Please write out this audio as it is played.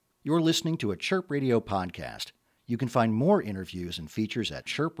You're listening to a Chirp Radio podcast. You can find more interviews and features at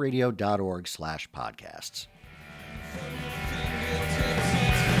chirpradio.org/podcasts.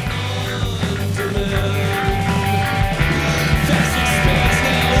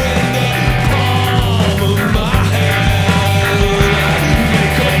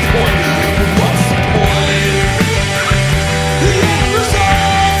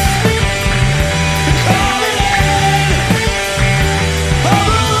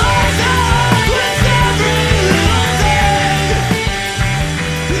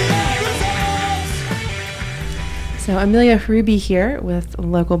 So Amelia Hruby here with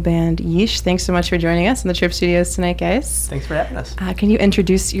local band Yeesh. Thanks so much for joining us in the Chirp Studios tonight, guys. Thanks for having us. Can you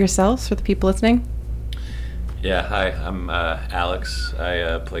introduce yourselves for the people listening? Yeah, hi, I'm Alex.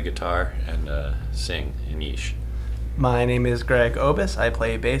 I play guitar and sing in Yeesh. My name is Greg Obis. I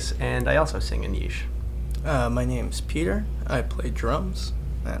play bass and I also sing in Yeesh. My name's Peter. I play drums,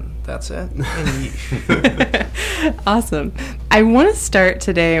 and that's it. In Yeesh. Awesome. I want to start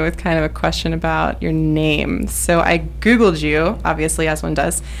today with kind of a question about your name. So I Googled you, obviously, as one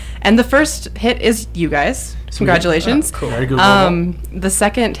does, and the first hit is you guys. Congratulations. Cool. Very good. The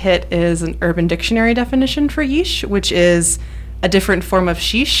second hit is an Urban Dictionary definition for Yeesh, which is a different form of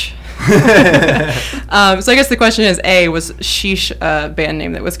sheesh. So I guess the question is, A, was sheesh a band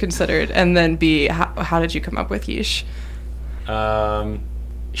name that was considered? And then B, how did you come up with Yeesh?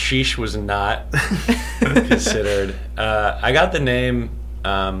 Sheesh was not considered. I got the name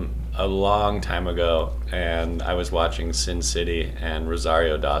a long time ago, and I was watching Sin City, and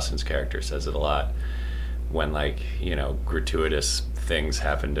Rosario Dawson's character says it a lot when, gratuitous things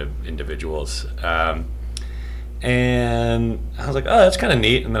happen to individuals. And I was like, oh, that's kind of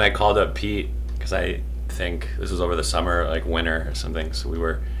neat. And then I called up Pete, because I think this was over the summer, winter or something, so we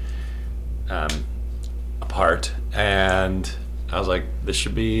were apart, and I was like, this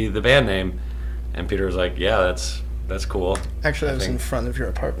should be the band name. And Peter was like, yeah, that's cool. Actually, I was in front of your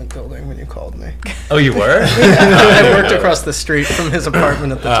apartment building when you called me. Oh, you were? I worked across the street from his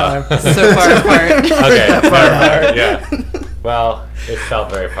apartment at the time. So far apart. Okay, far apart, yeah. Well, it felt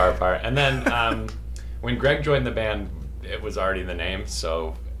very far apart. And then when Greg joined the band, it was already the name,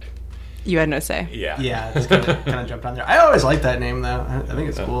 so... You had no say. Yeah. Yeah, just kind of jumped on there. I always liked that name, though. I think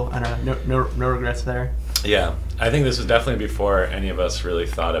it's cool. I don't know. No regrets there. Yeah, I think this was definitely before any of us really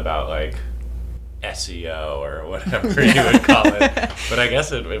thought about SEO or whatever you would call it. But I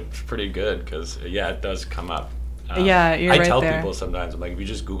guess it's pretty good because it does come up. Yeah, you're right there. I tell people sometimes, if you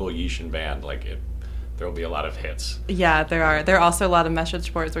just Google Yeesh and band, there will be a lot of hits. Yeah, there are. There are also a lot of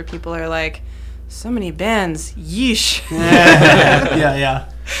message boards where people are like, so many bands, yeesh. Yeah.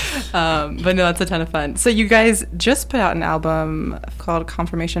 But no, that's a ton of fun. So you guys just put out an album called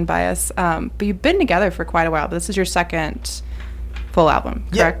Confirmation Bias, but you've been together for quite a while. But this is your second full album,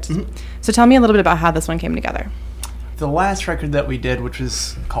 correct? Yeah. Mm-hmm. So tell me a little bit about how this one came together. The last record that we did, which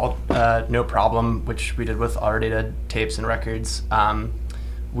was called No Problem, which we did with Already Dead Tapes and Records, that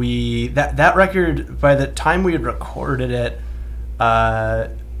record, by the time we had recorded it, I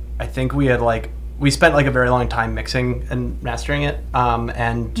think we had we spent a very long time mixing and mastering it,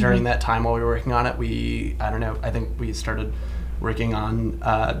 and during that time while we were working on it, I think we started working on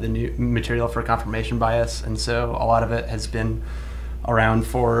the new material for Confirmation Bias, and so a lot of it has been around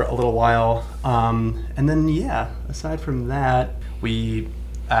for a little while. And then, aside from that, we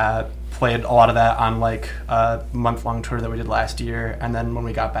played a lot of that on a month-long tour that we did last year, and then when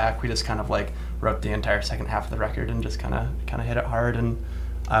we got back, we just kind of wrote the entire second half of the record and just kind of hit it hard and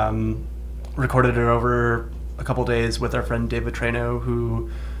recorded it over a couple days with our friend David Treno, who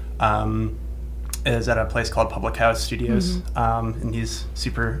is at a place called Public House Studios, and he's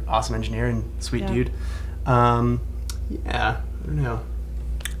super awesome engineer and sweet dude. I don't know.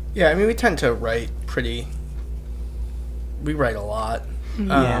 Yeah, I mean, we tend to write we write a lot.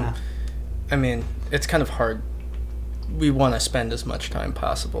 Yeah. I mean, it's kind of hard. We want to spend as much time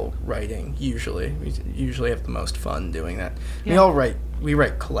possible writing, usually. We usually have the most fun doing that. Yeah. We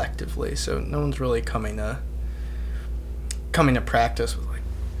write collectively, so no one's really coming to practice with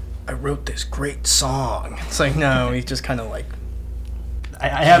I wrote this great song. It's no, we just kind of I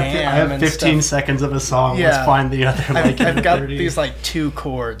have 15 seconds of a song. Yeah. Let's find the other I've got 30. these two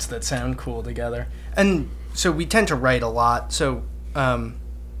chords that sound cool together. And so we tend to write a lot. So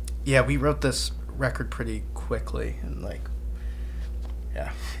we wrote this record pretty quickly and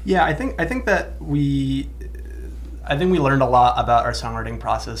Yeah, I think that we learned a lot about our songwriting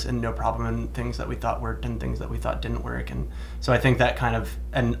process in No Problem, and things that we thought worked and things that we thought didn't work. And so I think that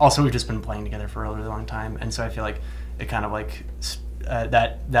and also we've just been playing together for a really long time, and so I feel like it kind of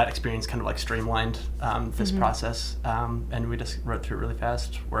that experience kind of like streamlined this process, and we just wrote through it really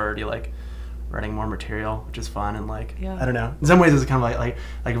fast. We're already like writing more material, which is fun, and like I don't know. In some ways, it's kind of like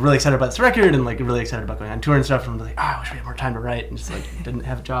really excited about this record, and like really excited about going on tour and stuff. And I'm like, I wish we had more time to write, and just like didn't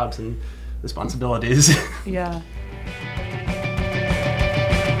have jobs and responsibilities. Yeah.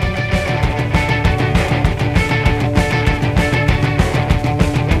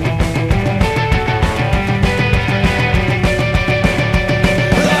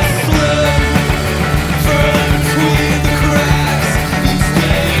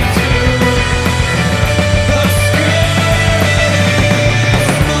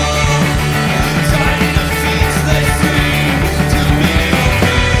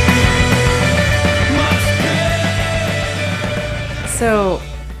 So,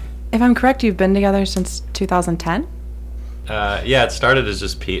 if I'm correct, you've been together since 2010? Yeah, it started as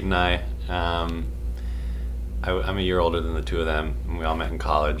just Pete and I. I'm a year older than the two of them, and we all met in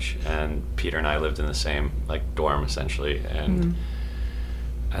college, and Peter and I lived in the same like dorm essentially, and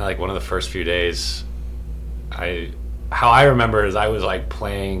I, like, one of the first few days, how I remember is I was like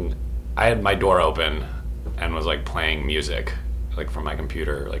playing, I had my door open and was like playing music like from my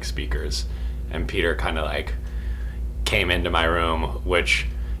computer, like speakers, and Peter kind of like came into my room, which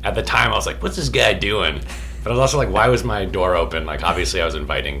at the time I was like, what's this guy doing? But I was also like, why was my door open? Like, obviously I was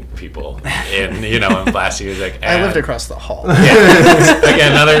inviting people in, you know, in blast music. And I lived across the hall. Yeah.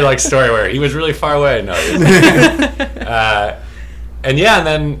 Again, another like story where he was really far away. No. And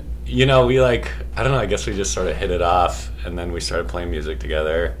then, you know, we like, I don't know, I guess we just sort of hit it off, and then we started playing music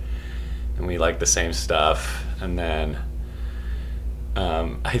together, and we liked the same stuff. And then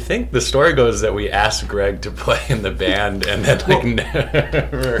I think the story goes that we asked Greg to play in the band, and then like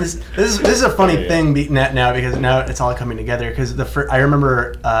never. This is a funny thing now, because now it's all coming together. Because I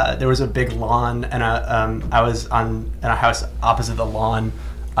remember there was a big lawn, and I was in a house opposite the lawn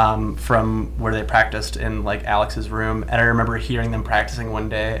from where they practiced in like Alex's room, and I remember hearing them practicing one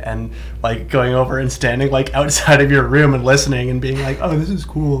day and like going over and standing like outside of your room and listening and being like, oh, this is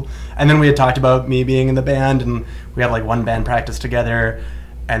cool. And then we had talked about me being in the band, and we had like one band practice together,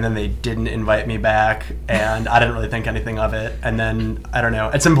 and then they didn't invite me back, and I didn't really think anything of it. And then I don't know,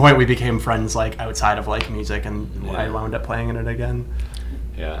 at some point we became friends like outside of like music, and I wound up playing in it again.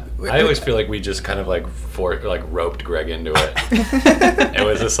 Yeah, I always feel like we just kind of like roped Greg into it. It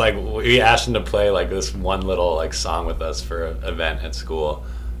was just like we asked him to play like this one little like song with us for an event at school,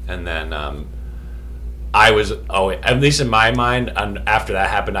 and then I was at least in my mind, and after that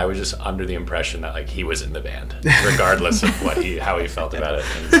happened, I was just under the impression that like he was in the band, regardless of how he felt about it.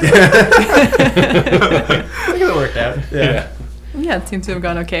 And so, I think it worked out. Yeah, it seems to have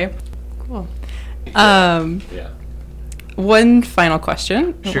gone okay. Cool. Yeah. One final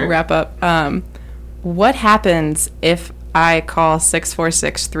question. Sure. We'll wrap up. What happens if I call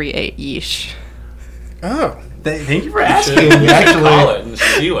 64638 Yeesh? Oh. Thank you for asking. You should call it and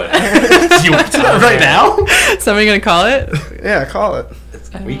see what happens. You want to right now? Somebody gonna call it? Yeah, call it.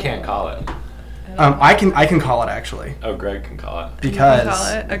 We can't call it. I can call it actually. Oh, Greg can call it. Because call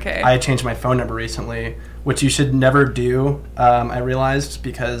it? Okay. I changed my phone number recently, which you should never do. I realized,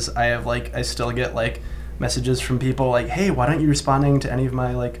 because I still get like messages from people like, hey, why aren't you responding to any of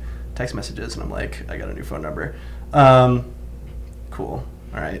my like text messages? And I'm like, I got a new phone number. Cool.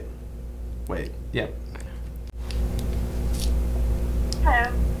 All right. Wait. Yeah.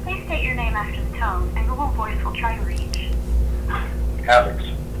 Hello. Please state your name after the tone, and Google Voice will try to reach. Alex.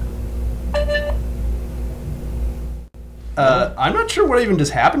 I'm not sure what even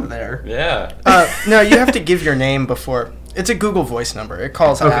just happened there. Yeah. No, you have to give your name before. It's a Google Voice number. It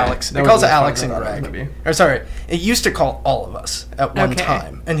calls Okay. Alex. That It was calls as far Alex as I and thought it was Greg. gonna Or sorry, it used to call all of us at one Okay.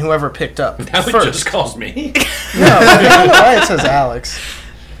 time, and whoever picked up Now it first. just calls me. No, I don't know why it says Alex.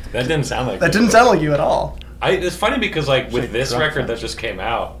 That didn't sound like That didn't sound like you at all. It's funny because like with Shit, this drunk record that French. just came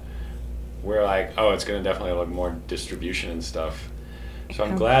out, we're like, oh, it's gonna definitely have like more distribution and stuff. So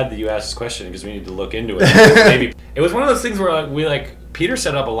I'm glad that you asked this question, because we need to look into it. Maybe it was one of those things where Peter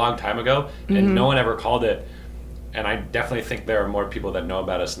set up a long time ago, and no one ever called it. And I definitely think there are more people that know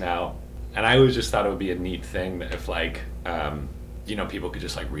about us now. And I always just thought it would be a neat thing that if people could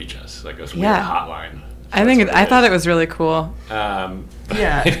just like reach us, like this weird Yeah. hotline. I thought it was really cool.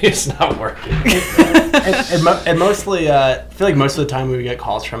 Yeah. Maybe it's not working. And mostly, I feel like most of the time we would get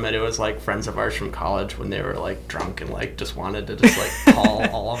calls from it, it was like friends of ours from college when they were like drunk and like just wanted to just like call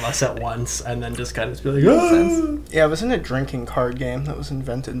all of us at once, and then just kind of be like, oh. Yeah, it was in a drinking card game that was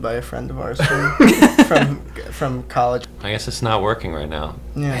invented by a friend of ours from college. I guess it's not working right now.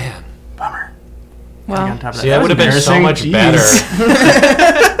 Yeah. Man, Bummer. Well, On top of see, that would have been so much embarrassing.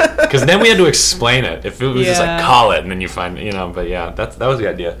 better. Because then we had to explain it. If it was just like, Yeah. call it, and then you find, but yeah, that was the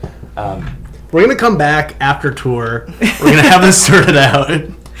idea. We're gonna come back after tour. We're gonna have this sorted out.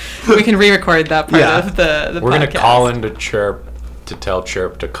 We can re-record that part Yeah. of the We're going podcast. to call into Chirp to tell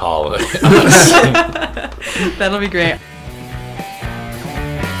Chirp to call it. That'll be great.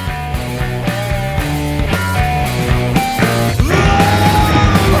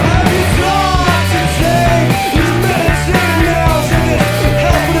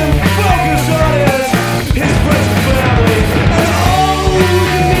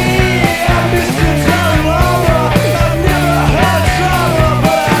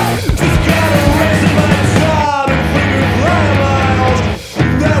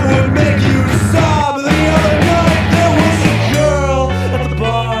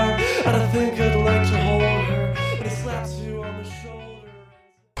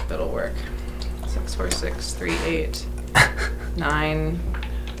 That'll work.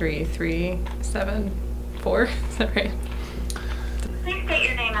 646-38-93374. Is that right? Please state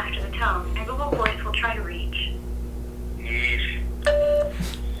your name after the tone, and Google Voice will try to reach. Yeesh.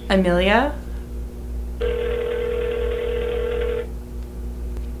 Amelia?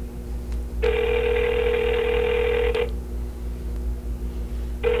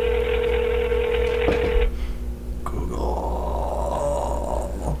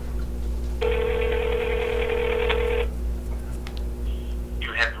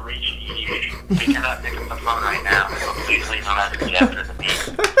 You have reached Yeesh. We cannot pick up the phone right now, so please leave a message after the beep.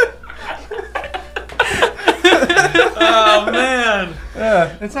 Oh, man.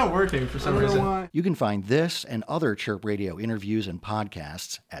 It's not working for some reason. You can find this and other Chirp Radio interviews and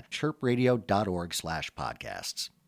podcasts at chirpradio.org/podcasts.